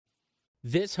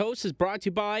This host is brought to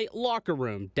you by Locker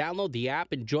Room. Download the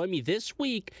app and join me this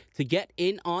week to get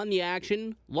in on the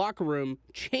action. Locker Room,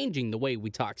 changing the way we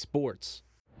talk sports.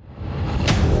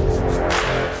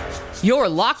 You're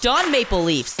Locked On Maple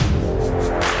Leafs,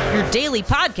 your daily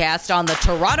podcast on the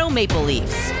Toronto Maple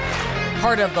Leafs.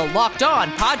 Part of the Locked On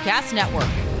Podcast Network,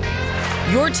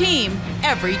 your team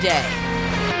every day.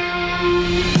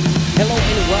 Hello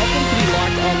and welcome to the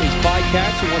Locked On Leafs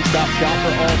podcast, your one-stop shop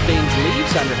for all things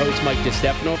Leafs. I'm your host, Mike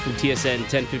DiStefano from TSN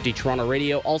 1050 Toronto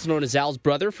Radio, also known as Al's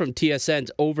brother from TSN's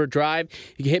Overdrive.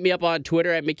 You can hit me up on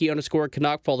Twitter at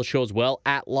Mickey_Canuck. Follow the show as well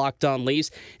at Locked On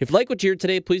Leafs. If you like what you hear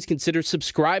today, please consider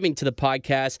subscribing to the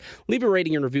podcast. Leave a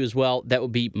rating and review as well. That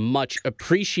would be much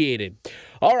appreciated.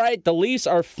 All right, the Leafs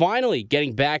are finally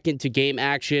getting back into game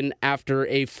action after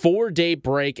a 4-day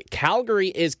break. Calgary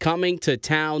is coming to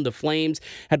town. The Flames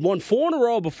had won 4 in a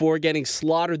row before getting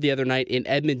slaughtered the other night in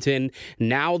Edmonton.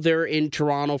 Now they're in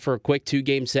Toronto for a quick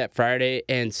 2-game set Friday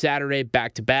and Saturday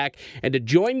back-to-back. And to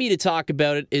join me to talk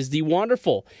about it is the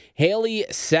wonderful Hailey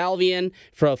Salvian,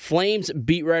 Flames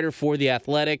beat writer for The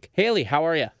Athletic. Hailey, how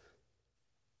are you?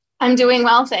 I'm doing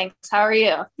well, thanks. How are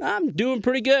you? I'm doing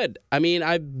pretty good. I mean,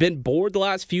 I've been bored the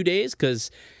last few days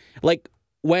because,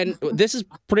 when this is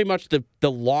pretty much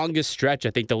the longest stretch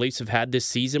I think the Leafs have had this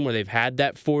season where they've had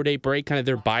that 4-day break, kind of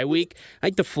their bye week. I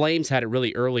think the Flames had it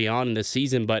really early on in the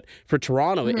season, but for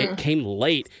Toronto, it came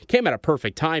late. Came at a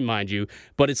perfect time, mind you,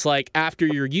 but it's like after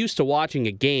you're used to watching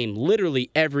a game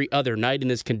literally every other night in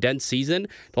this condensed season,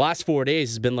 the last 4 days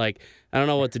has been like, I don't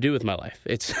know what to do with my life.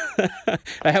 It's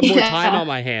I have more time on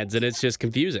my hands, and it's just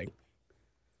confusing.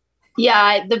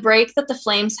 Yeah, the break that the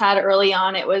Flames had early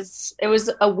on, it was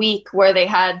a week where they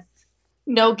had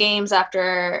no games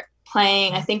after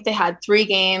playing. I think they had 3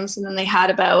 games, and then they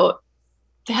had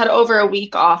over a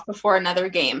week off before another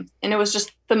game, and it was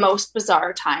just the most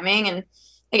bizarre timing. And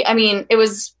I mean, it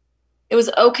was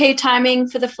okay timing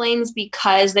for the Flames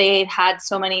because they had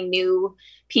so many new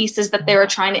pieces that they were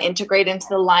trying to integrate into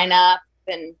the lineup,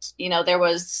 and there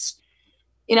was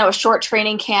a short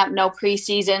training camp, no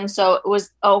preseason. So it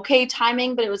was okay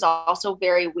timing, but it was also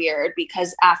very weird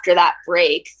because after that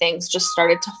break, things just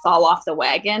started to fall off the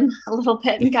wagon a little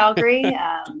bit in Calgary.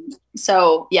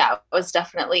 So yeah, it was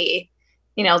definitely,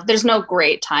 there's no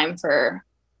great time for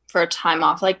a time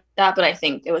off like that, but I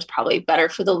think it was probably better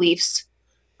for the Leafs,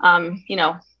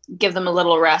 give them a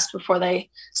little rest before they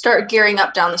start gearing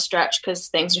up down the stretch because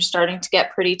things are starting to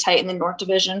get pretty tight in the North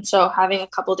Division. So having a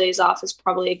couple days off is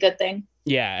probably a good thing.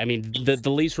 Yeah, I mean,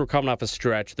 the Leafs were coming off a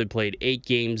stretch. They played 8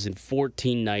 games in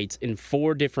 14 nights in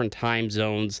 4 different time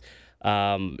zones.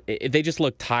 They just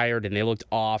looked tired and they looked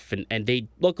off and they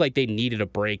looked like they needed a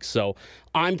break. So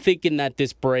I'm thinking that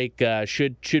this break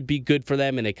should be good for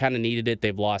them, and they kind of needed it.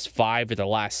 They've lost 5 of the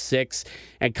last 6.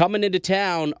 And coming into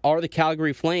town are the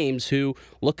Calgary Flames, who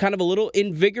look kind of a little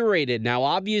invigorated. Now,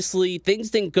 obviously, things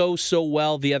didn't go so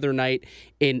well the other night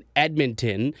in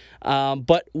Edmonton.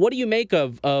 But what do you make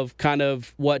of kind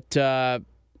of what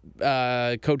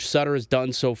Coach Sutter has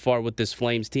done so far with this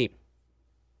Flames team?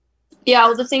 Yeah,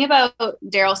 well, the thing about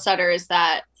Daryl Sutter is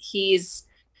that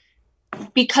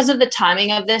because of the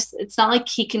timing of this, it's not like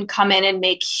he can come in and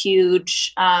make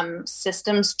huge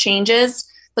systems changes,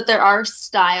 but there are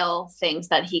style things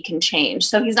that he can change.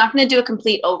 So he's not going to do a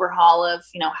complete overhaul of,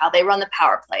 how they run the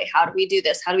power play. How do we do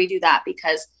this? How do we do that?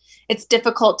 Because it's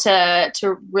difficult to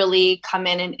really come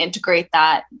in and integrate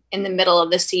that in the middle of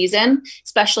the season,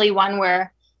 especially one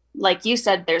where, like you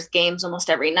said, there's games almost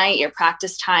every night. Your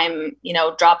practice time,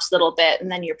 drops a little bit, and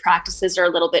then your practices are a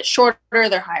little bit shorter.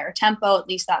 They're higher tempo. At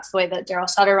least that's the way that Daryl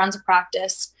Sutter runs a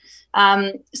practice.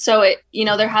 So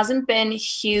there hasn't been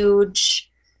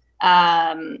huge,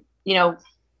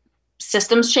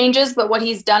 systems changes, but what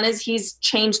he's done is he's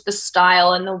changed the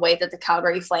style and the way that the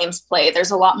Calgary Flames play.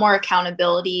 There's a lot more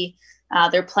accountability.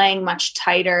 They're playing much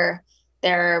tighter.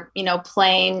 They're,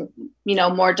 playing,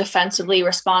 more defensively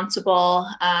responsible.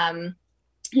 I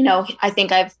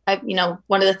think I've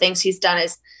one of the things he's done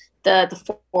is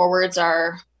the forwards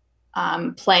are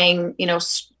playing,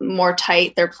 more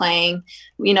tight. They're playing,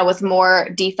 with more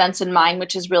defense in mind,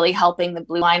 which is really helping the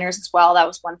blue liners as well. That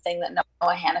was one thing that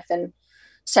Noah Hanifin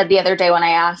said the other day when I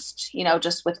asked,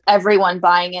 just with everyone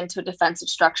buying into a defensive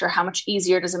structure, how much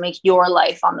easier does it make your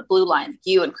life on the blue line,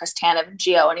 you and Chris Tanev and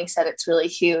Gio? And he said it's really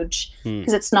huge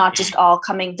because it's not just all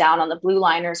coming down on the blue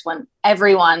liners when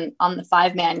everyone on the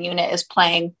 5-man unit is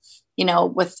playing,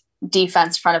 with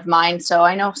defense front of mind. So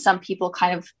I know some people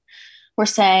kind of were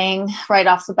saying right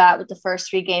off the bat with the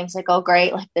first 3 games, like, oh,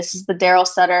 great, like this is the Daryl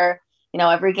Sutter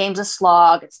every game's a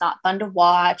slog. It's not fun to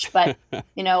watch, but, at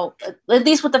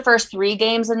least with the first 3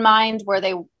 games in mind where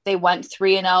they they went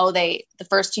 3-0. The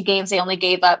first 2 games, they only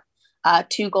gave up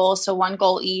 2 goals, so 1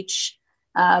 goal each.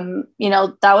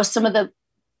 That was some of the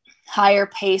higher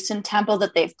pace and tempo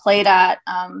that they've played at,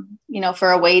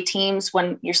 for away teams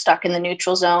when you're stuck in the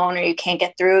neutral zone or you can't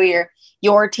get through,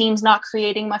 your team's not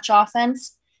creating much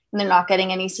offense and they're not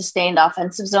getting any sustained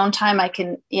offensive zone time. I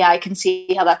can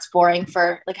see how that's boring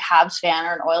for like a Habs fan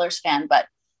or an Oilers fan, but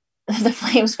the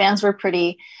Flames fans were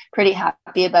pretty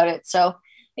happy about it. So,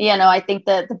 I think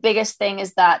that the biggest thing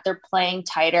is that they're playing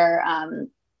tighter.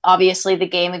 Obviously the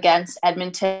game against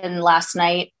Edmonton last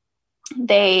night,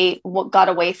 they got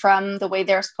away from the way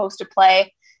they're supposed to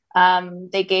play.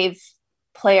 They gave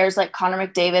players like Connor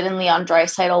McDavid and Leon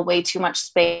Draisaitl way too much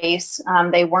space.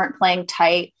 They weren't playing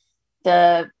tight.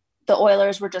 The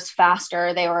Oilers were just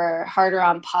faster. They were harder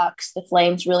on pucks. The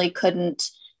Flames really couldn't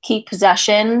keep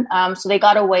possession. So they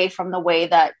got away from the way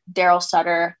that Daryl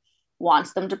Sutter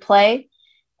wants them to play.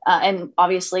 And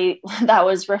obviously that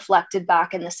was reflected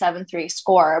back in the 7-3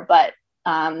 score. But,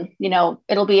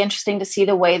 it'll be interesting to see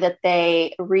the way that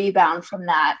they rebound from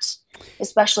that,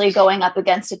 especially going up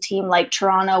against a team like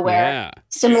Toronto, where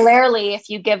similarly, if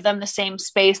you give them the same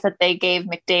space that they gave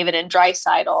McDavid and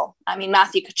Draisaitl, I mean,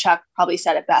 Matthew Tkachuk probably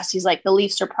said it best. He's like, the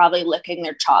Leafs are probably licking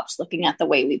their chops looking at the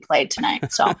way we played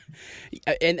tonight. So,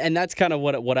 and that's kind of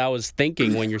what I was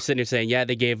thinking when you're sitting here saying,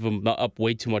 they gave them up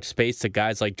way too much space to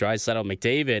guys like Draisaitl,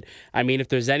 McDavid. I mean, if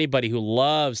there's anybody who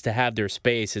loves to have their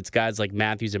space, it's guys like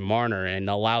Matthews and Marner, and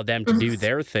allow them to do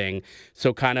their thing.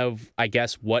 So kind of, I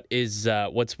guess, what's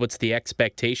the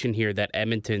expectation here that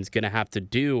Edmonton's going to have to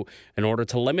do in order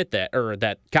to limit that, or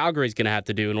that Calgary's going to have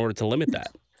to do in order to limit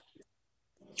that?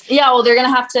 Yeah, well, they're going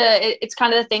to have to, it's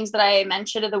kind of the things that I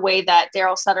mentioned of the way that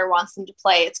Daryl Sutter wants them to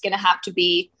play. It's going to have to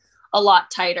be a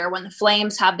lot tighter. When the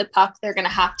Flames have the puck, they're going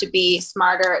to have to be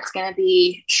smarter. It's going to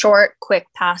be short, quick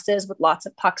passes with lots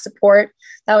of puck support.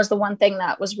 That was the one thing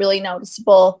that was really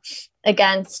noticeable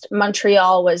against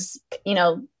Montreal was,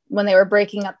 when they were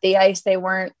breaking up the ice, they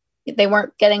weren't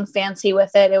getting fancy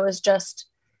with it. It was just,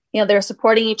 they were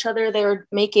supporting each other. They were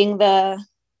making the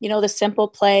simple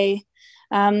play.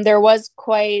 There was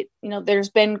there's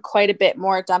been quite a bit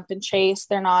more dump and chase.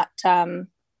 They're not, they're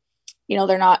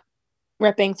not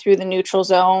ripping through the neutral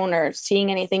zone or seeing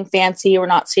anything fancy. We're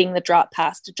not seeing the drop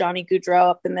pass to Johnny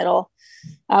Gaudreau up the middle,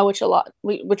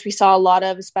 which we saw a lot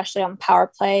of, especially on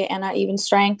power play and at even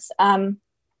strength.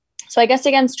 So I guess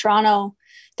against Toronto,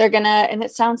 they're gonna, and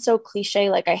it sounds so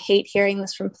cliche, like I hate hearing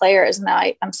this from players, and now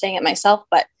I'm saying it myself,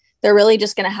 but they're really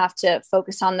just going to have to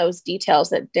focus on those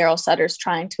details that Daryl Sutter's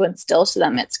trying to instill to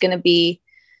them. It's going to be,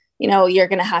 you're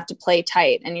going to have to play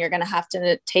tight and you're going to have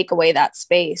to take away that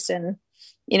space. And,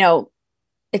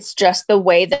 it's just the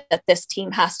way that this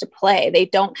team has to play. They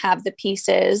don't have the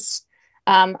pieces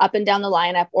up and down the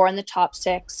lineup or in the top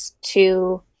 6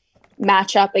 to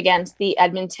match up against the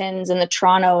Edmontons and the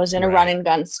Torontos in a run and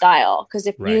gun style. Because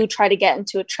if you try to get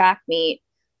into a track meet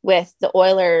with the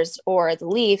Oilers or the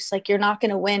Leafs, like, you're not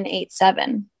going to win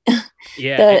 8-7.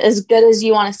 As good as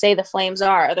you want to say the Flames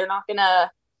are, they're not going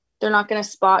to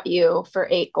spot you for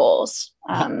 8 goals.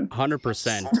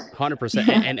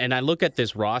 100%. And I look at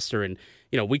this roster, and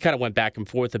we kind of went back and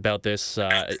forth about this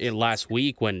in last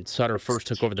week when Sutter first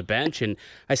took over the bench, and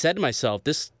I said to myself,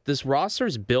 this roster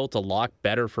is built a lot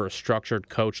better for a structured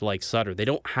coach like Sutter. They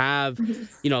don't have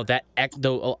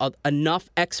enough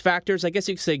X factors. I guess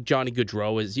you could say Johnny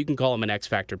Gaudreau you can call him an X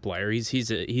factor player.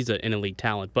 He's an elite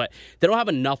talent, but they don't have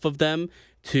enough of them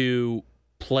to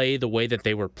play the way that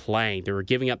they were playing. They were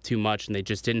giving up too much, and they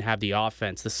just didn't have the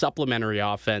offense, the supplementary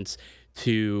offense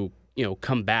to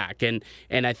come back. And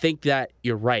I think that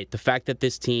you're right. The fact that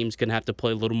this team's going to have to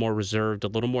play a little more reserved, a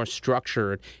little more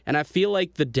structured. And I feel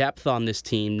like the depth on this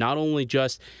team, not only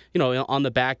just, on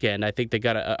the back end, I think they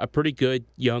got a pretty good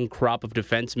young crop of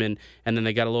defensemen, and then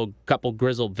they got a couple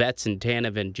grizzled vets in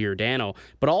Tanev and Giordano,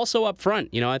 but also up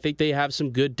front, I think they have some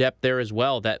good depth there as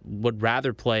well that would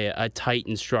rather play a tight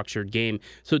and structured game.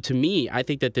 So to me, I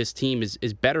think that this team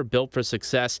is better built for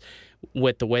success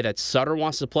with the way that Sutter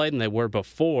wants to play than they were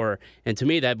before. And to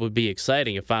me, that would be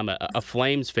exciting if I'm a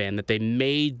Flames fan, that they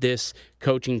made this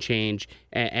coaching change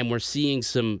and we're seeing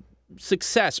some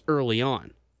success early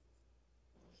on.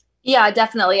 Yeah,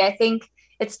 definitely. I think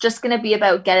it's just going to be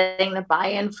about getting the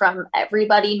buy-in from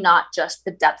everybody, not just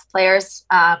the depth players.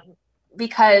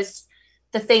 Because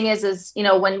the thing is,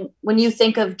 when you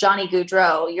think of Johnny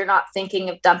Gaudreau, you're not thinking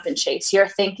of dump and chase. You're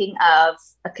thinking of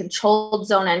a controlled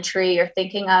zone entry. You're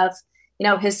thinking of,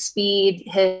 his speed,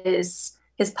 his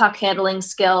puck handling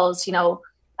skills.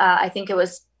 I think it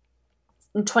was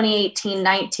in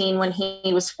 2018-19 when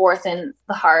he was 4th in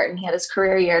the Hart and he had his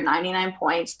career year, 99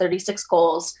 points, 36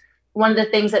 goals. one of the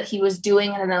things that he was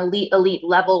doing at an elite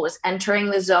level was entering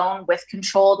the zone with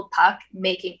control of the puck,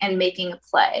 making a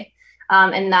play.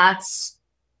 And that's,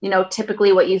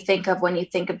 typically what you think of when you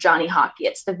think of Johnny Hockey.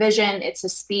 It's the vision, it's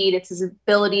his speed, it's his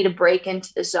ability to break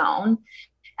into the zone.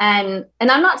 And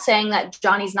I'm not saying that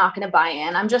Johnny's not going to buy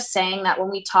in. I'm just saying that when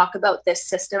we talk about this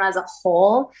system as a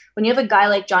whole, when you have a guy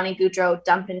like Johnny Gaudreau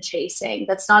dump and chasing,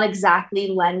 that's not exactly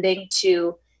lending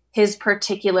to his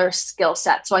particular skill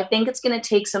set. So I think it's going to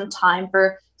take some time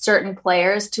for certain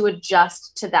players to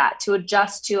adjust to that,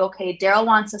 okay, Daryl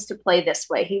wants us to play this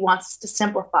way. He wants us to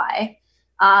simplify,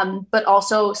 but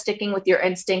also sticking with your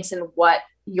instincts and what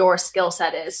your skill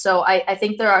set is. So I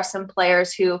think there are some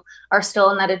players who are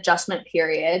still in that adjustment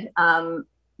period,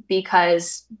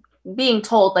 because being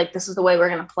told like, this is the way we're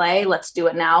going to play, let's do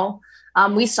it now.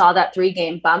 We saw that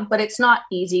 3-game bump, but it's not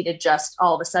easy to just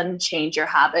all of a sudden change your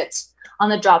habits on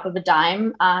the drop of a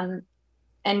dime. And,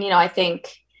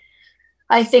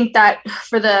 I think that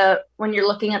when you're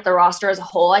looking at the roster as a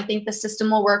whole, I think the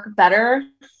system will work better.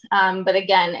 But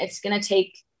again, it's going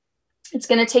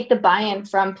to take the buy-in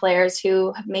from players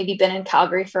who have maybe been in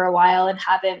Calgary for a while and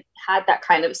haven't had that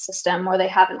kind of system, or they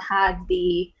haven't had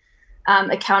the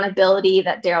accountability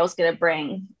that Daryl's going to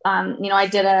bring. I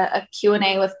did a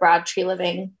Q&A with Brad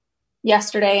Treliving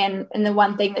yesterday, and the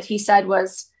one thing that he said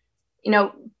was,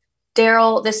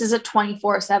 Daryl, this is a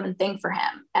 24/7 thing for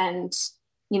him. And,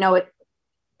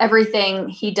 everything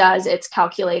he does, it's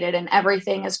calculated, and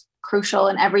everything is crucial,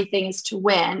 and everything is to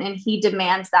win. And he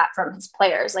demands that from his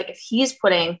players. Like, if he's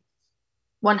putting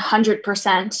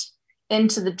 100%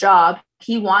 into the job,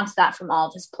 he wants that from all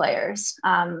of his players.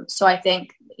 So I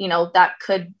think, that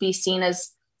could be seen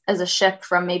as a shift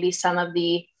from maybe some of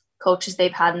the coaches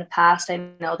they've had in the past. I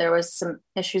know there was some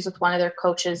issues with one of their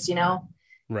coaches,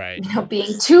 right,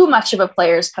 being too much of a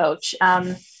player's coach.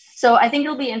 So I think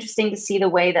it'll be interesting to see the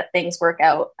way that things work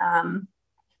out.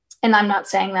 And I'm not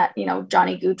saying that,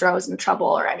 Johnny Gaudreau is in trouble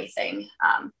or anything.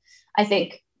 I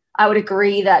think I would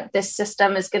agree that this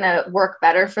system is going to work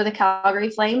better for the Calgary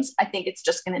Flames. I think it's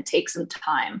just going to take some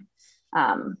time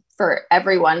for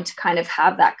everyone to kind of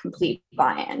have that complete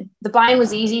buy-in. The buy-in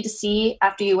was easy to see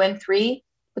after you win 3,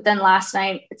 but then last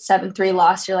night it's 7-3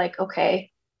 loss. You're like, okay,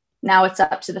 now it's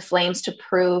up to the Flames to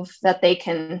prove that they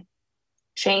can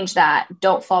change that,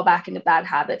 don't fall back into bad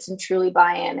habits, and truly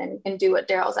buy in and do what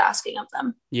Daryl's asking of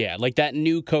them. Yeah, like that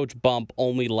new coach bump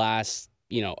only lasts,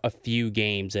 a few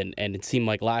games, and it seemed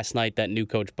like last night that new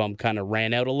coach bump kind of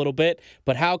ran out a little bit,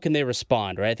 but how can they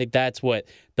respond, right? I think that's what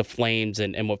the Flames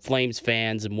and what Flames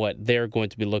fans and what they're going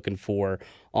to be looking for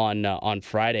on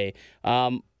Friday.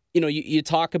 You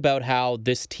talk about how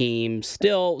this team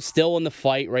still in the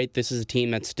fight, right? This is a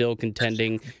team that's still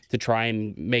contending to try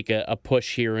and make a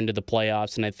push here into the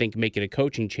playoffs, and I think making a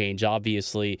coaching change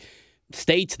obviously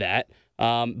states that.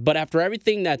 But after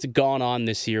everything that's gone on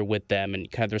this year with them and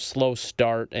kind of their slow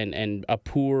start and a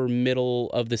poor middle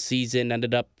of the season,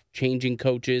 ended up changing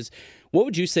coaches, what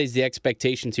would you say is the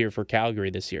expectations here for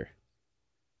Calgary this year?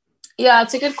 Yeah,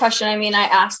 it's a good question. I mean, I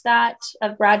asked that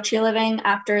of Brad Treliving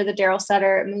after the Daryl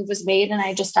Sutter move was made, and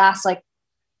I just asked,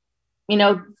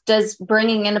 does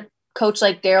bringing in a coach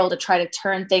like Daryl to try to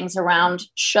turn things around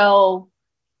show,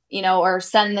 or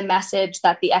send the message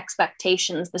that the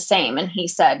expectation is the same? And he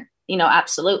said,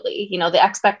 absolutely. The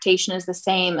expectation is the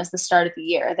same as the start of the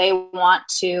year. They want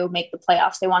to make the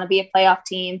playoffs. They want to be a playoff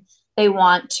team. They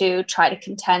want to try to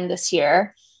contend this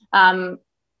year.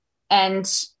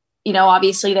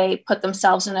 Obviously they put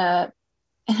themselves in a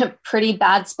pretty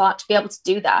bad spot to be able to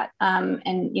do that.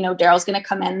 Daryl's going to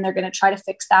come in and they're going to try to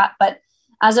fix that. But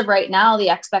as of right now, the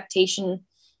expectation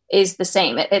is the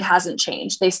same. It hasn't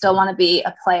changed. They still want to be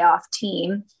a playoff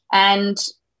team. And,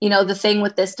 the thing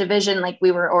with this division, like we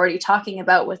were already talking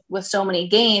about with so many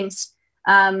games,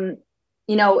 there's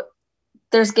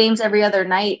games every other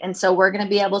night. And so we're going to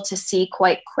be able to see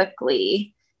quite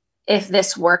quickly if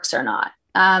this works or not.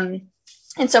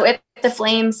 And so if the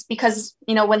Flames, because,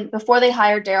 before they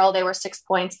hired Daryl, they were 6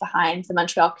 points behind the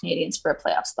Montreal Canadiens for a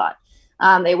playoff spot.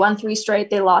 They won 3 straight.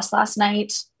 They lost last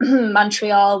night.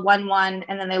 Montreal won 1,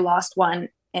 and then they lost 1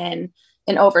 in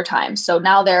overtime. So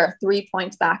now they're 3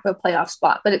 points back of a playoff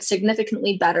spot, but it's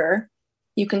significantly better,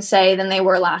 you can say, than they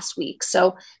were last week.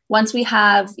 So once we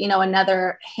have,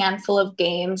 another handful of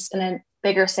games and a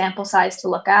bigger sample size to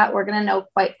look at, we're going to know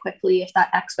quite quickly if that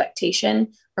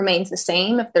expectation remains the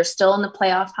same, if they're still in the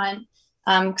playoff hunt.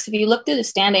 Because if you look through the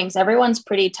standings, everyone's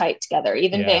pretty tight together.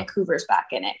 Even Vancouver's back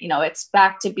in it. It's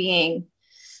back to being,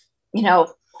 I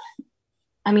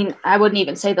wouldn't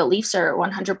even say the Leafs are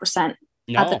 100%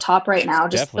 at the top right now,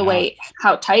 just the way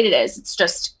how tight it is. It's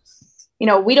just,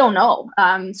 we don't know.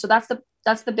 So that's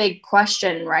that's the big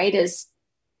question, right? Is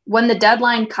when the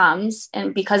deadline comes,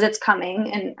 and because it's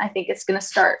coming, and I think it's going to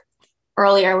start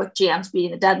earlier with GMs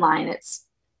beating the deadline, it's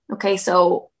okay.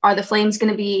 So are the Flames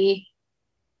going to be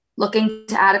looking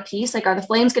to add a piece? Like, are the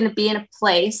Flames going to be in a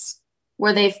place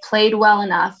where they've played well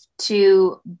enough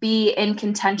to be in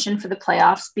contention for the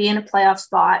playoffs, be in a playoff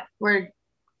spot where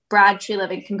Brad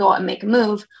Treliving can go out and make a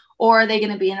move? Or are they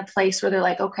going to be in a place where they're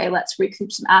like, okay, let's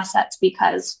recoup some assets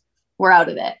because we're out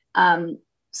of it?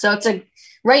 So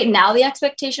right now the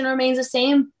expectation remains the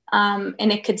same, and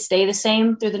it could stay the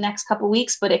same through the next couple of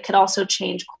weeks, but it could also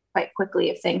change quite quickly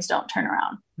if things don't turn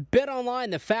around.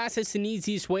 BetOnline, the fastest and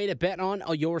easiest way to bet on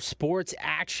your sports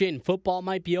action. Football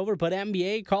might be over, but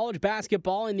NBA, college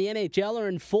basketball, and the NHL are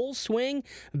in full swing.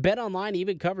 BetOnline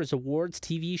even covers awards,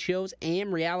 TV shows,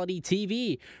 and reality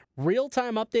TV.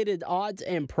 Real-time updated odds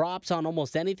and props on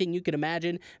almost anything you can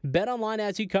imagine. BetOnline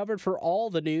has you covered for all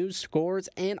the news, scores,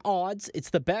 and odds. It's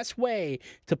the best way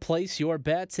to place your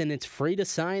bets, and it's free to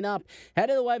sign up. Head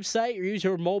to the website or use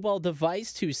your mobile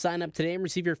device to sign up today and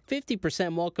receive your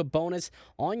 50% welcome bonus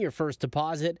on your first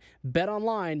deposit.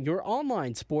 BetOnline, your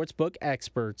online sportsbook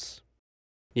experts.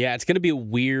 Yeah, it's going to be a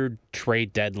weird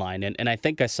trade deadline, and I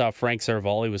think I saw Frank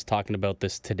Saravalli was talking about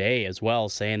this today as well,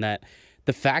 saying that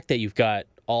the fact that you've got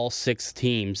all 6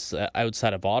 teams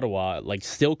outside of Ottawa, like,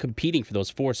 still competing for those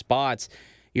 4 spots,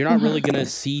 you're not really going to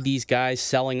see these guys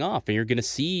selling off. And you're going to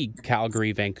see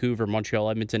Calgary, Vancouver, Montreal,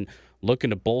 Edmonton looking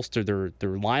to bolster their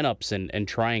lineups and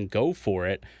try and go for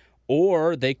it.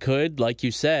 Or they could, like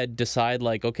you said, decide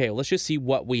like, okay, let's just see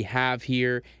what we have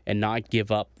here and not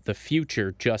give up the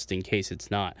future just in case it's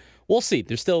not. We'll see.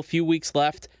 There's still a few weeks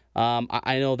left.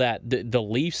 I know that the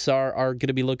Leafs are going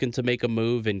to be looking to make a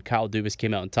move, and Kyle Dubas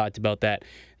came out and talked about that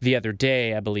the other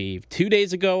day, I believe. 2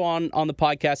 days ago on the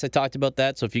podcast, I talked about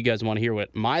that. So if you guys want to hear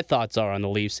what my thoughts are on the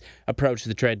Leafs' approach to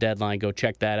the trade deadline, go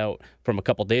check that out from a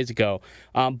couple days ago.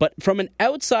 But from an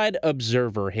outside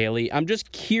observer, Haley, I'm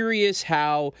just curious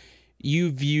how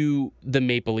you view the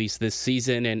Maple Leafs this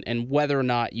season and whether or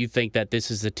not you think that this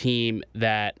is a team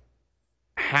that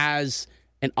has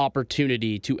an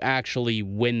opportunity to actually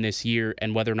win this year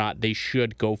and whether or not they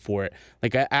should go for it.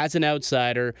 Like, as an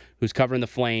outsider who's covering the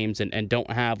Flames and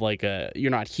don't have like you're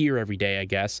not here every day, I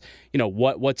guess,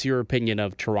 what's your opinion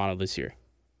of Toronto this year?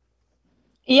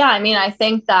 Yeah, I mean, I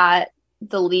think that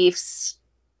the Leafs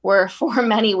were for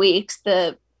many weeks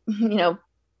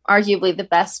arguably the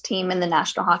best team in the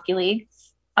National Hockey League.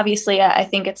 Obviously, I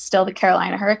think it's still the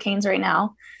Carolina Hurricanes right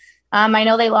now. I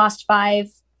know they lost 5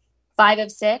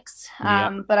 of 6.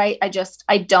 But I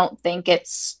don't think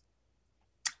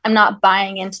I'm not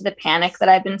buying into the panic that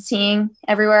I've been seeing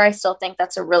everywhere. I still think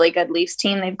that's a really good Leafs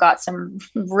team. They've got some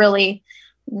really,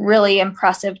 really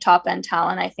impressive top end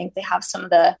talent. I think they have some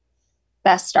of the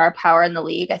best star power in the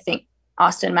league. I think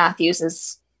Austin Matthews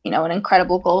is, an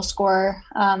incredible goal scorer.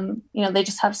 They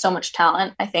just have so much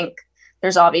talent. I think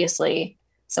there's obviously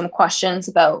some questions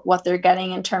about what they're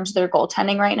getting in terms of their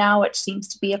goaltending right now, which seems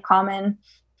to be a common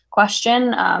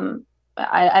question.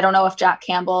 I don't know if Jack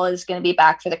Campbell is going to be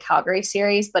back for the Calgary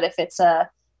series, but if it's a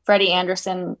Freddie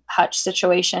Anderson Hutch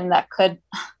situation, that could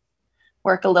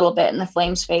work a little bit in the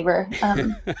Flames' favor.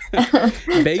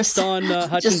 Based on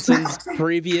Hutchinson's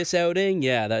previous outing,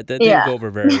 that didn't go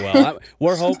over very well.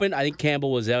 We're hoping. I think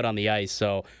Campbell was out on the ice,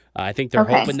 so I think they're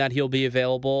hoping that he'll be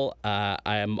available. I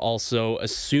am also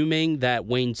assuming that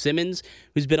Wayne Simmons,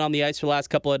 who's been on the ice for the last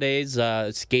couple of days,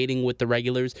 skating with the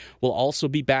regulars, will also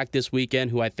be back this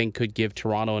weekend, who I think could give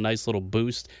Toronto a nice little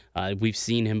boost. We've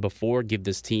seen him before give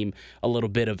this team a little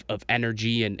bit of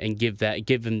energy and give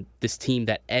this team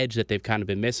that edge that they've kind of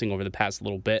been missing over the past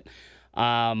little bit.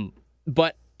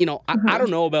 But, I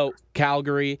don't know about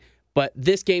Calgary, but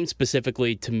this game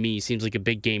specifically, to me, seems like a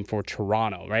big game for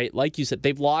Toronto, right? Like you said,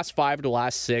 they've lost 5 of the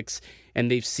last 6,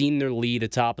 and they've seen their lead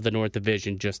atop of the North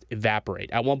Division just evaporate.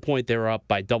 At one point, they were up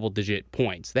by double-digit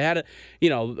points. They had,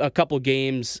 a couple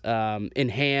games in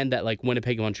hand that, like,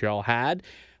 Winnipeg and Montreal had,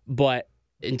 but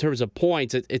in terms of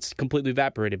points, it's completely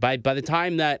evaporated. By the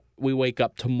time that we wake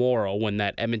up tomorrow, when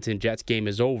that Edmonton Jets game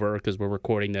is over, because we're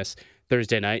recording this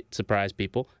Thursday night, surprise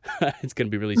people, it's going to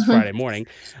be released Friday morning,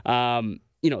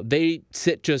 they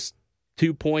sit just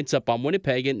 2 points up on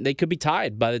Winnipeg, and they could be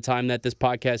tied by the time that this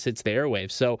podcast hits the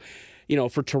airwaves. So,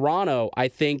 for Toronto, I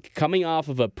think coming off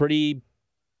of a pretty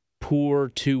poor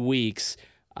 2 weeks,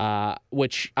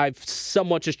 which I've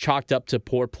somewhat just chalked up to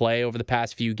poor play over the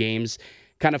past few games,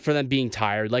 kind of for them being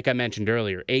tired. Like I mentioned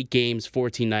earlier, 8 games,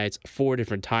 14 nights, 4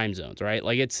 different time zones, right?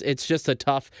 Like it's just a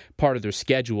tough part of their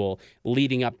schedule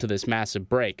leading up to this massive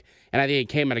break. And I think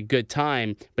it came at a good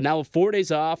time. But now with 4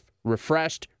 days off,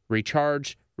 refreshed,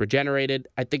 recharged, regenerated.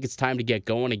 I think it's time to get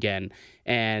going again.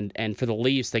 And for the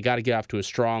Leafs, they got to get off to a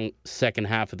strong second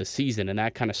half of the season, and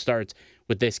that kind of starts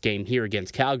with this game here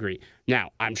against Calgary. Now,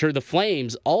 I'm sure the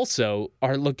Flames also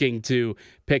are looking to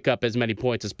pick up as many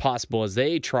points as possible as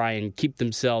they try and keep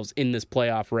themselves in this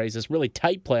playoff race, this really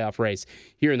tight playoff race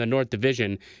here in the North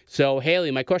Division. So,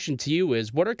 Haley, my question to you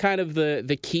is, what are kind of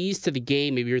the keys to the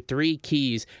game, maybe your 3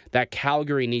 keys that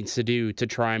Calgary needs to do to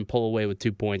try and pull away with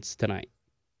 2 points tonight?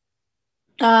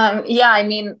 Yeah, I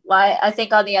mean, I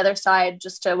think on the other side,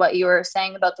 just to what you were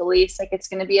saying about the Leafs, like it's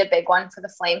going to be a big one for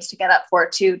the Flames to get up for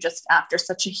too, just after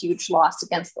such a huge loss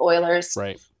against the Oilers.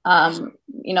 Right.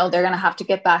 You know, they're going to have to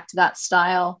get back to that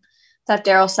style that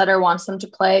Daryl Sutter wants them to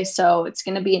play. So it's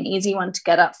going to be an easy one to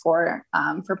get up for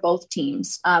both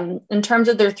teams. In terms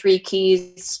of their 3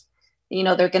 keys, you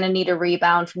know, they're going to need a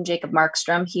rebound from Jacob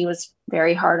Markstrom. He was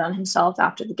very hard on himself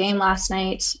after the game last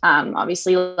night,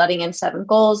 obviously letting in 7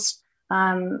 goals.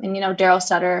 And, you know, Daryl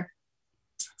Sutter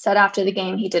said after the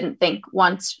game he didn't think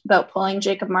once about pulling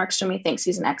Jacob Markstrom. He thinks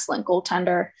he's an excellent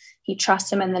goaltender. He trusts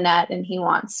him in the net, and he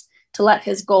wants to let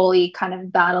his goalie kind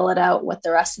of battle it out with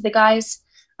the rest of the guys.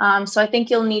 So I think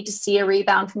you'll need to see a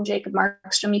rebound from Jacob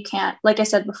Markstrom. You can't, like I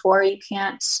said before, you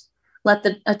can't let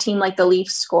a team like the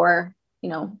Leafs score, you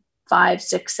know, 5,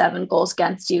 6, 7 goals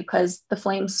against you, because the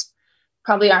Flames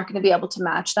probably aren't going to be able to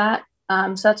match that.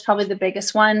 So that's probably the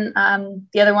biggest one.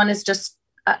 The other one is just,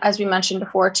 as we mentioned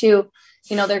before too,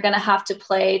 you know, they're going to have to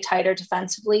play tighter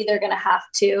defensively. They're going to have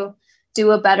to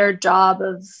do a better job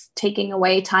of taking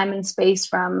away time and space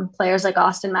from players like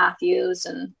Austin Matthews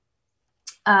and,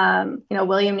 you know,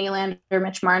 William Nylander,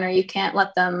 Mitch Marner. You can't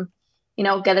let them, you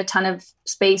know, get a ton of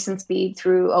space and speed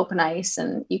through open ice,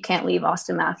 and you can't leave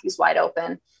Austin Matthews wide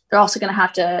open. They're also going to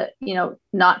have to, you know,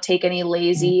 not take any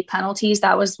lazy penalties.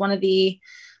 That was one of the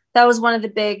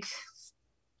big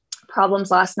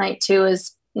problems last night too,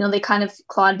 is, you know, they kind of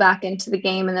clawed back into the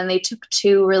game, and then they took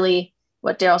 2 really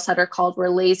what Daryl Sutter called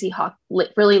were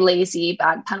really lazy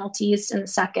bad penalties in the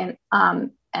second.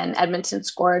 And Edmonton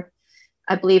scored,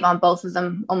 I believe, on both of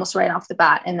them almost right off the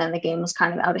bat. And then the game was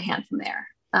kind of out of hand from there.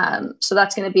 So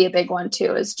that's going to be a big one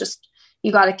too, is just,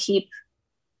 you got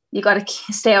to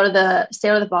stay out of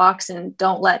the box, and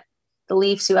don't let the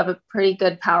Leafs, who have a pretty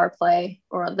good power play,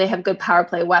 or they have good power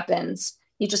play weapons,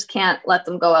 you just can't let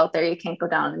them go out there. You can't go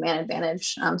down on the man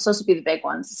advantage. So those would be the big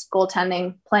ones: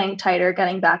 goaltending, playing tighter,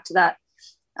 getting back to that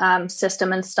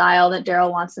system and style that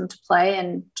Daryl wants them to play,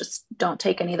 and just don't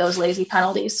take any of those lazy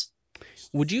penalties.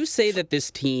 Would you say that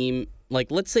this team,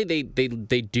 like, let's say they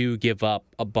do give up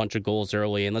a bunch of goals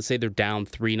early, and let's say they're down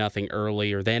 3-0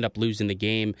 early, or they end up losing the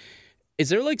game, is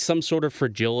there like some sort of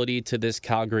fragility to this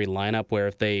Calgary lineup where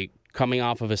if they, coming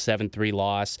off of a 7-3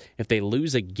 loss, if they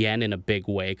lose again in a big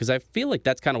way? Because I feel like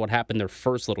that's kind of what happened their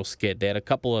first little skid. They had a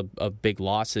couple of big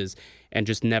losses and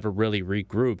just never really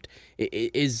regrouped.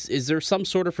 Is there some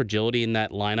sort of fragility in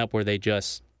that lineup where they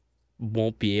just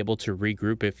won't be able to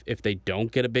regroup if they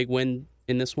don't get a big win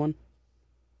in this one?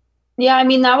 Yeah, I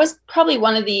mean, that was probably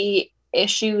one of the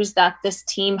issues that this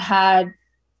team had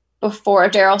before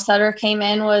Daryl Sutter came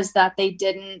in, was that they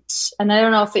didn't, and I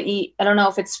don't know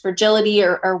if it's fragility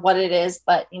or what it is,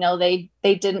 but, you know, they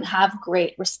didn't have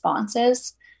great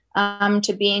responses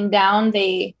to being down.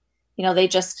 They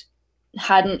just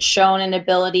hadn't shown an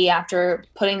ability after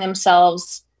putting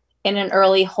themselves in an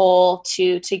early hole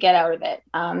to get out of it.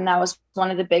 That was one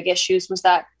of the big issues, was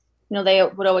that, you know, they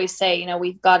would always say, you know,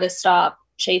 we've got to stop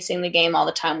chasing the game all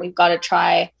the time. We've got to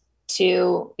try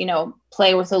to, you know,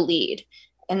 play with a lead.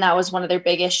 And that was one of their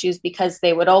big issues, because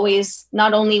they would always,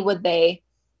 not only would they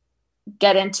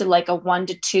get into like a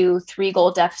 1-2, 3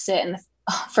 goal deficit in the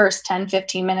first 10,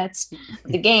 15 minutes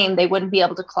of the game, they wouldn't be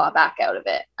able to claw back out of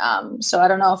it. So I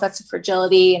don't know if that's a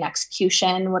fragility, an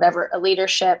execution, whatever, a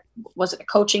leadership. Was it a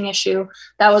coaching issue?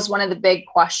 That was one of the big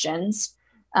questions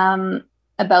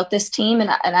about this team. And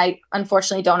I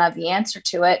unfortunately don't have the answer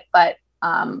to it, but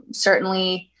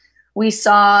certainly we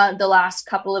saw the last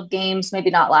couple of games, maybe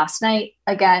not last night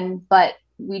again, but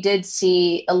we did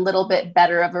see a little bit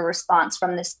better of a response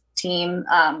from this team.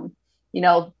 You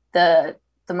know, the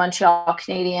Montreal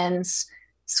Canadiens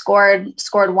scored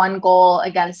 1 goal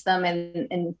against them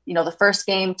in you know, the first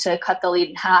game to cut the lead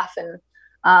in half,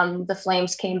 and the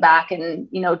Flames came back and,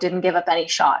 you know, didn't give up any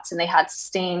shots, and they had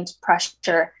sustained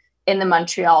pressure in the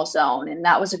Montreal zone, and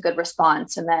that was a good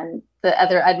response. And then the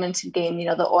other Edmonton game, you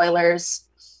know, the Oilers,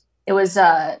 it was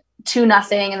 2-0,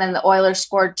 and then the Oilers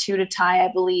scored 2 to tie,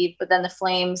 I believe. But then the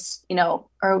Flames, you know,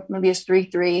 or maybe it was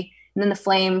 3-3, and then the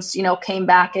Flames, you know, came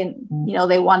back and, you know,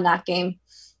 they won that game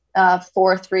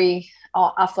 4-3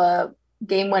 off a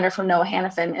game winner from Noah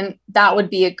Hanifin, and that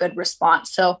would be a good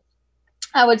response. So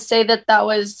I would say that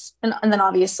was, and then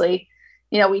obviously,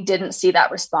 we didn't see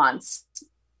that response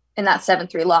in that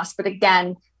 7-3 loss. But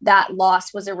again, that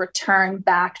loss was a return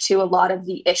back to a lot of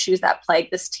the issues that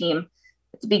plagued this team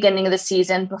at the beginning of the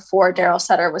season before Daryl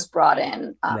Sutter was brought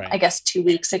in, I guess 2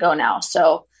 weeks ago now.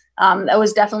 So that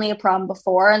was definitely a problem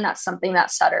before, and that's something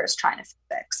that Sutter is trying to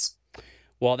fix.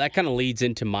 Well, that kind of leads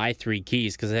into my 3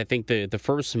 keys, because I think the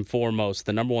first and foremost,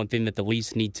 the number one thing that the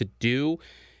Leafs need to do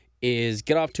is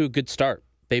get off to a good start.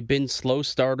 They've been slow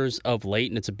starters of late,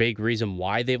 and it's a big reason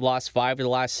why they've lost 5 of the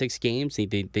last 6 games.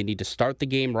 They need to start the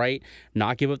game right,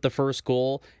 not give up the first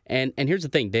goal. And here's the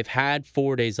thing. They've had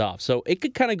 4 days off, so it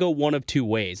could kind of go one of 2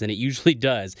 ways, and it usually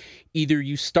does. Either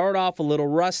you start off a little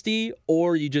rusty,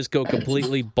 or you just go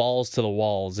completely balls to the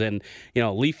walls. And,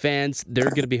 Leaf fans, they're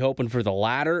going to be hoping for the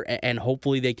latter, and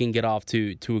hopefully they can get off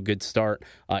to a good start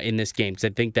in this game, because I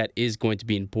think that is going to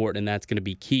be important, and that's going to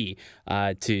be key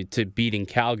to beating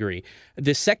Calgary.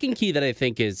 The second key that I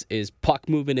think is puck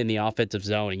movement in the offensive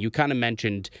zone. And you kind of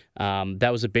mentioned that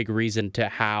was a big reason to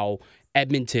how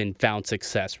Edmonton found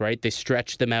success, right? They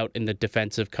stretched them out in the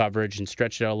defensive coverage and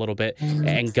stretched it out a little bit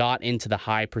and got into the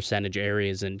high percentage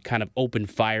areas and kind of opened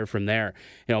fire from there.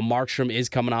 Markstrom is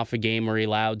coming off a game where he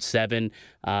allowed 7.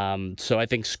 So I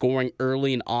think scoring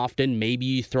early and often, maybe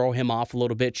you throw him off a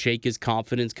little bit, shake his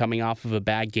confidence coming off of a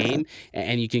bad game,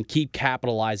 and you can keep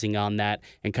capitalizing on that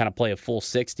and kind of play a full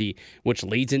 60, which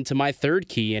leads into my third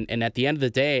key. And at the end of the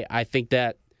day, I think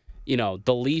that,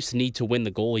 the Leafs need to win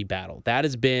the goalie battle. That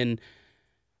has been...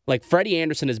 Freddie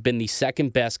Anderson has been the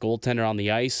second best goaltender on the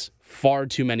ice far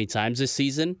too many times this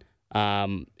season.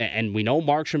 And we know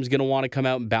Markstrom's going to want to come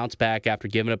out and bounce back after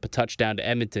giving up a touchdown to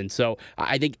Edmonton. So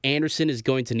I think Anderson is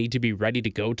going to need to be ready to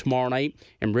go tomorrow night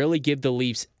and really give the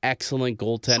Leafs excellent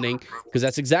goaltending, because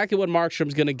that's exactly what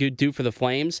Markstrom's going to do for the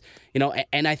Flames.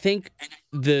 And I think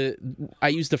I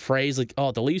use the phrase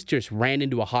the Leafs just ran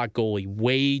into a hot goalie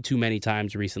way too many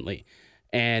times recently.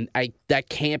 And that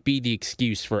can't be the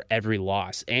excuse for every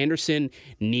loss. Anderson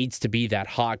needs to be that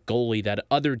hot goalie that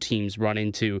other teams run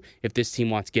into if this team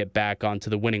wants to get back onto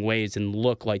the winning ways and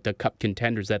look like the cup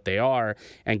contenders that they are.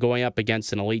 And going up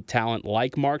against an elite talent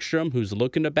like Markstrom, who's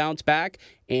looking to bounce back,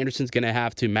 Anderson's going to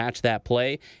have to match that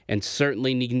play and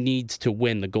certainly needs to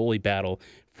win the goalie battle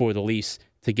for the Leafs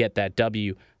to get that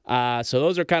W. So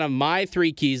those are kind of my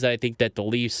 3 keys that I think that the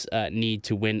Leafs need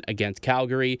to win against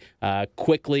Calgary.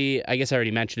 Quickly, I guess I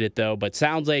already mentioned it, though, but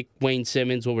sounds like Wayne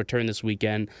Simmons will return this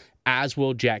weekend, as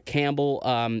will Jack Campbell.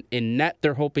 In net,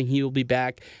 they're hoping he will be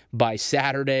back by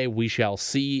Saturday. We shall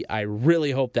see. I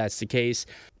really hope that's the case.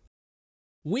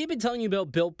 We've been telling you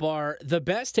about Built Bar, the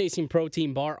best tasting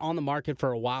protein bar on the market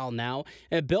for a while now.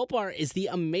 And Built Bar is the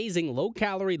amazing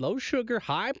low-calorie, low-sugar,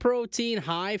 high-protein,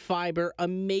 high-fiber,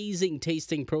 amazing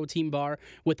tasting protein bar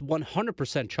with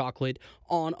 100% chocolate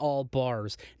on all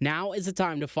bars. Now is the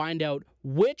time to find out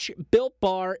which Built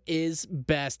Bar is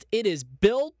best. It is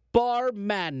Built Bar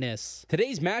Madness.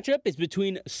 Today's matchup is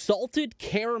between salted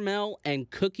caramel and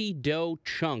cookie dough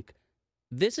chunk.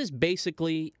 This is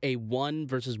basically a 1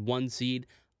 versus 1 seed.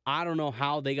 I don't know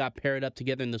how they got paired up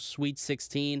together in the Sweet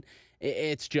 16.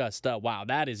 It's just, wow,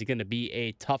 that is going to be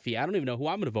a toughie. I don't even know who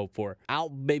I'm going to vote for. I'll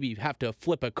maybe have to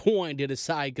flip a coin to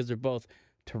decide, because they're both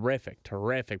terrific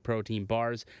protein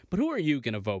bars. But who are you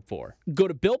going to vote for? Go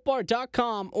to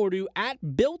BuiltBar.com or do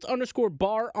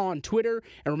 @Built_Bar on Twitter.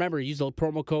 And remember, use the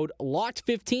promo code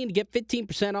LOCKED15 to get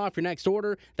 15% off your next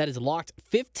order. That is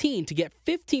LOCKED15 to get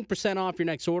 15% off your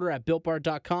next order at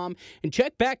BuiltBar.com. And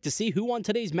check back to see who won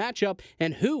today's matchup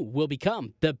and who will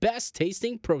become the best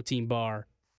tasting protein bar.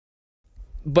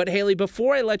 But Haley,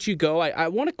 before I let you go, I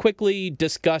want to quickly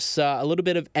discuss a little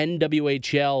bit of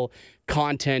NWHL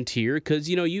content here, because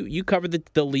you cover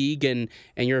the league and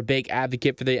you're a big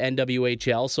advocate for the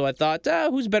NWHL. So I thought,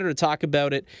 who's better to talk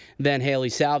about it than Haley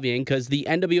Salvian? Because the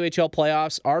NWHL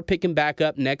playoffs are picking back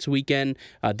up next weekend.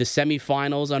 The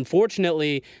semifinals,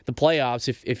 unfortunately, the playoffs,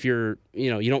 if you're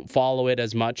you don't follow it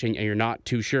as much and you're not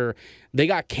too sure, they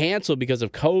got canceled because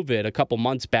of COVID a couple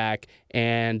months back.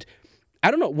 And I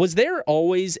don't know, was there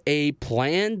always a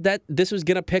plan that this was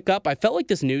going to pick up? I felt like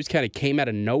this news kind of came out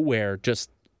of nowhere just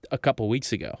a couple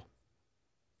weeks ago.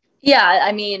 Yeah,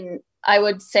 I mean, I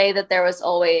would say that there was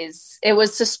always, it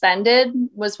was suspended,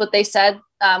 was what they said,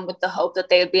 with the hope that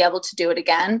they would be able to do it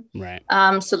again. Right.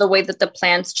 So the way that the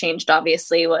plans changed,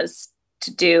 obviously, was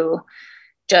to do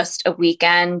just a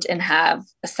weekend and have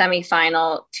a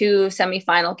semifinal, 2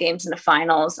 semifinal games and a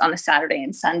finals on a Saturday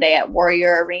and Sunday at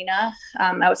Warrior Arena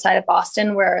outside of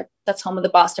Boston, where that's home of the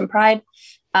Boston Pride,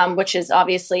 which is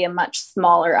obviously a much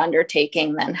smaller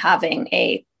undertaking than having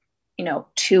a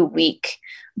 2-week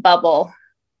bubble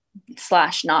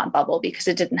slash not bubble, because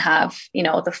it didn't have,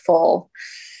 the full,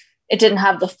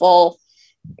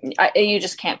 you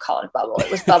just can't call it a bubble.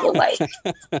 It was bubble like.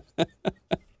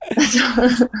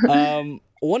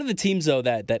 One of the teams, though,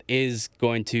 that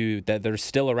they're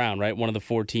still around, right? One of the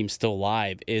 4 teams still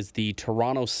alive is the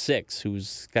Toronto Six,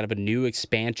 who's kind of a new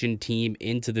expansion team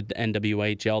into the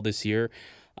NWHL this year.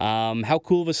 How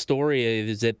cool of a story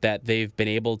is it that they've been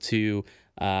able to,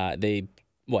 had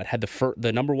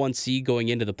the number 1 seed going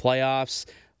into the playoffs?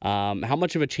 How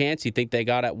much of a chance do you think they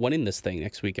got at winning this thing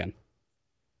next weekend?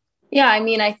 Yeah, I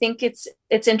mean, I think it's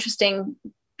interesting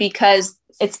because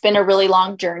it's been a really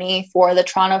long journey for the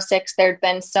Toronto Six. There'd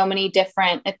been so many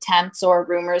different attempts or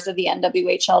rumors of the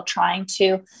NWHL trying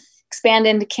to expand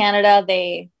into Canada.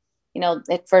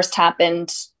 It first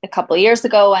happened a couple of years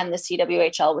ago when the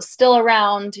CWHL was still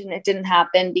around, and it didn't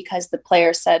happen because the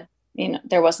players said,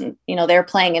 there wasn't, they were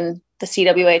playing in the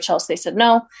CWHL, so they said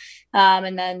no.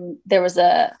 And then there was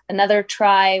another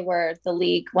try where the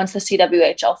league, once the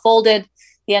CWHL folded,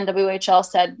 the NWHL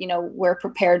said, we're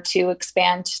prepared to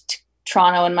expand to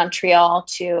Toronto and Montreal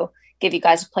to give you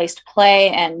guys a place to play.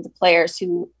 And the players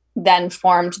who then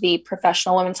formed the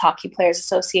Professional Women's Hockey Players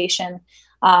Association,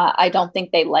 I don't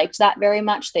think they liked that very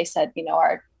much. They said,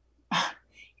 the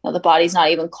body's not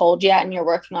even cold yet and you're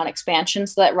working on expansion.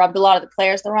 So that rubbed a lot of the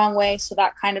players the wrong way. So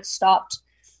that kind of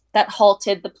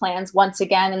halted the plans once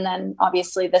again. And then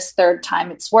obviously this third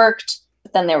time it's worked.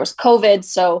 But then there was COVID.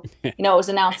 So, it was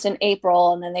announced in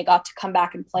April, and then they got to come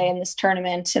back and play in this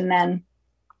tournament. And then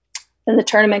the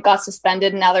tournament got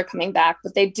suspended, and now they're coming back.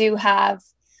 But they do have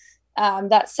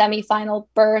that semifinal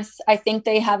berth. I think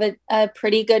they have a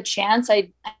pretty good chance.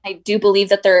 I do believe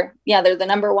that they're the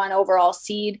number 1 overall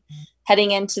seed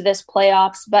heading into this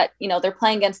playoffs. But, they're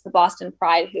playing against the Boston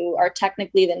Pride, who are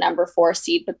technically the number 4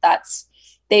 seed, but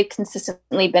they've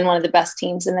consistently been one of the best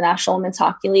teams in the National Women's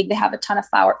Hockey League. They have a ton of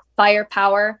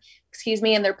firepower,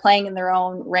 and they're playing in their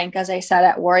own rink, as I said,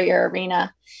 at Warrior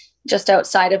Arena, just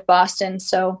outside of Boston.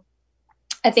 So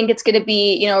I think it's going to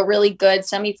be, a really good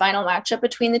semifinal matchup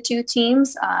between the 2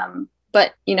 teams.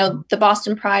 But, the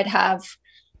Boston Pride have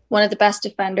one of the best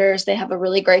defenders. They have a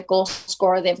really great goal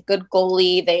scorer. They have a good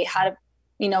goalie.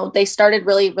 They started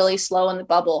really, really slow in the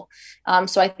bubble.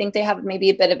 So I think they have maybe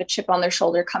a bit of a chip on their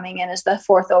shoulder coming in as the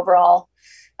 4th overall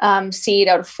seed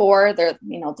out of 4. They're,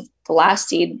 the last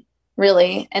seed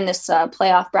really in this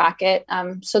playoff bracket.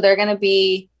 So they're going to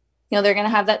be, they're going to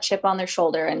have that chip on their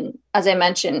shoulder. And as I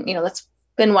mentioned, that's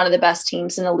been one of the best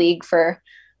teams in the league for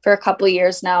a couple of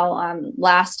years now.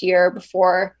 Last year,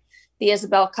 before the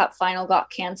Isabel Cup final got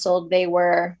canceled, they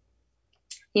were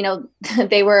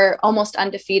almost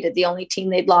undefeated. The only team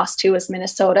they'd lost to was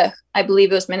Minnesota. I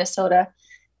believe it was Minnesota.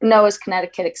 No, it was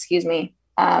Connecticut, excuse me.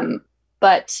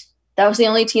 But that was the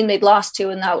only team they'd lost to,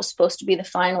 and that was supposed to be the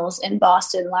finals in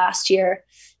Boston last year.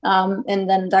 And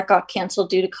then that got canceled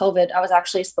due to COVID. I was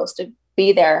actually supposed to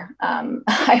be there.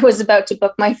 I was about to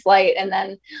book my flight, and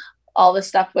then all the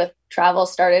stuff with travel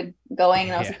started going,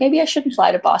 and I was like, maybe I shouldn't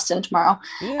fly to Boston tomorrow.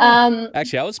 Yeah.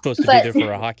 Actually, I was supposed to be there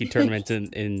for a hockey tournament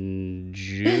in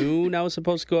June. I was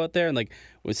supposed to go out there, and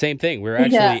same thing. We were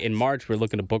actually in March. We were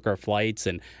looking to book our flights,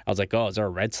 and I was like, "Oh, is there a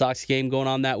Red Sox game going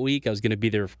on that week?" I was going to be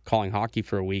there calling hockey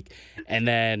for a week, and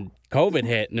then COVID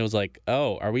hit, and it was like,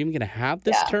 "Oh, are we even going to have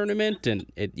this tournament?" And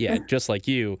just like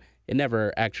you, it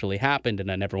never actually happened, and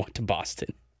I never went to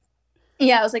Boston.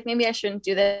 Yeah, I was like, maybe I shouldn't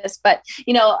do this. But,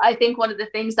 I think one of the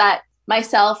things that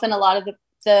myself and a lot of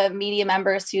the media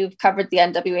members who've covered the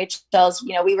NWHLs,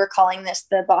 we were calling this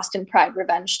the Boston Pride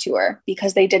Revenge Tour,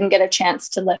 because they didn't get a chance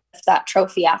to lift that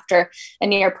trophy after a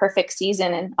near perfect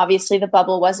season. And obviously the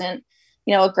bubble wasn't,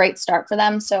 a great start for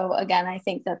them. So again, I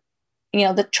think that,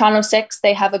 the Toronto Six,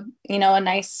 they have a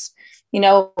nice,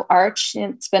 arch.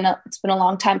 It's been a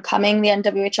long time coming. The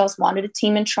NWHL's wanted a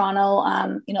team in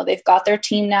Toronto. They've got their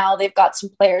team now. They've got some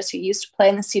players who used to play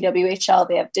in the CWHL.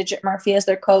 They have Digit Murphy as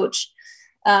their coach.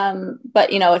 But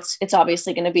it's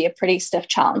obviously going to be a pretty stiff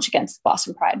challenge against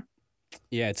Boston Pride.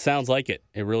 Yeah, it sounds like it.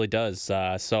 It really does.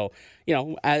 So,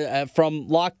 from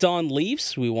Locked On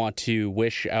Leafs, we want to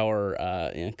wish our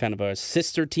kind of a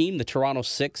sister team, the Toronto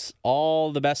Six,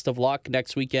 all the best of luck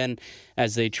next weekend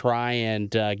as they try and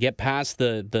get past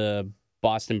the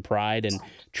Boston Pride and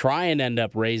try and end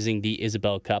up raising the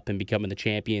Isabel Cup and becoming the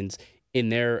champions in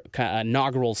their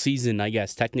inaugural season, I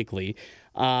guess, technically.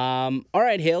 All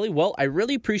right, Haley. Well, I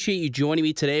really appreciate you joining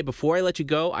me today. Before I let you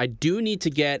go, I do need to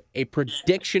get a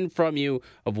prediction from you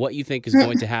of what you think is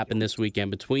going to happen this weekend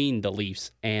between the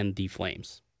Leafs and the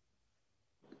Flames.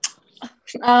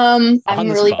 I'm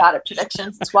really bad at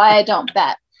predictions. That's why I don't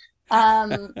bet.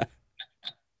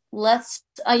 Let's,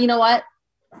 you know what?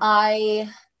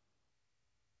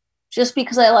 just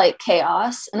because I like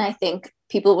chaos, and I think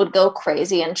people would go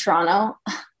crazy in Toronto.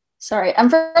 Sorry, I'm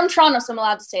from Toronto, so I'm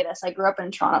allowed to say this. I grew up in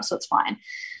Toronto, so it's fine.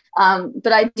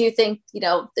 But I do think,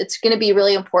 it's going to be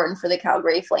really important for the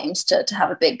Calgary Flames to have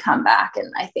a big comeback.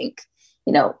 And I think,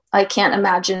 I can't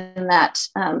imagine that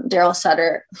Daryl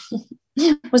Sutter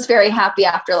was very happy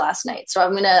after last night. So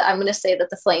I'm gonna say that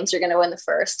the Flames are going to win the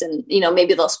first, and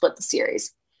maybe they'll split the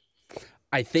series.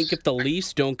 I think if the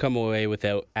Leafs don't come away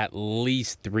without at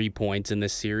least 3 points in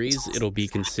this series, it'll be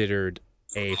considered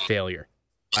a failure.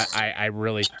 I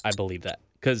believe that,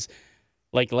 because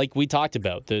like we talked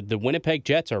about, the Winnipeg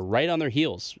Jets are right on their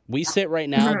heels. We sit right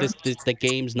now, the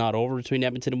game's not over between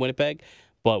Edmonton and Winnipeg,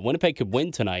 but Winnipeg could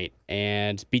win tonight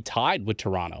and be tied with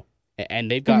Toronto, and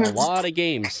they've got a lot of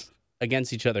games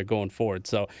against each other going forward.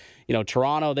 So,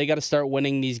 Toronto, they got to start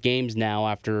winning these games now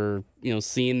after,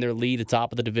 seeing their lead at the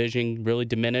top of the division really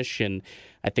diminish. And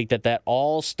I think that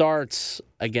all starts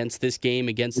against this game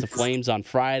against the Flames on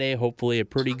Friday. Hopefully a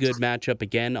pretty good matchup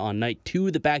again on night 2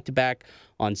 of the back-to-back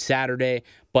on Saturday.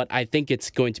 But I think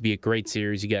it's going to be a great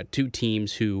series. You got two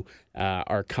teams who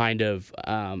are kind of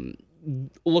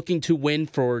looking to win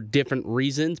for different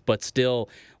reasons, but still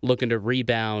looking to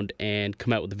rebound and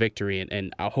come out with a victory.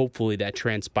 And hopefully that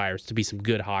transpires to be some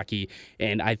good hockey,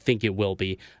 and I think it will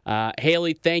be.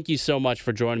 Haley, thank you so much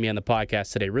for joining me on the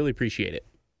podcast today. Really appreciate it.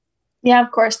 Yeah,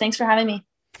 of course. Thanks for having me.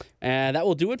 And that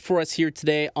will do it for us here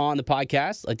today on the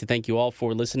podcast. I'd like to thank you all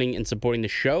for listening and supporting the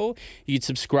show. You can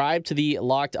subscribe to the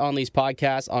Locked On Leafs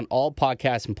podcast on all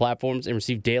podcasts and platforms and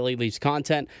receive daily Leafs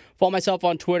content. Follow myself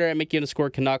on Twitter at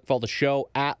Mickey_Canuck. Follow the show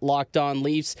at Locked On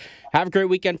Leafs. Have a great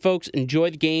weekend, folks.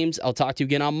 Enjoy the games. I'll talk to you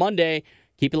again on Monday.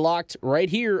 Keep it locked right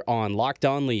here on Locked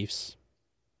On Leafs.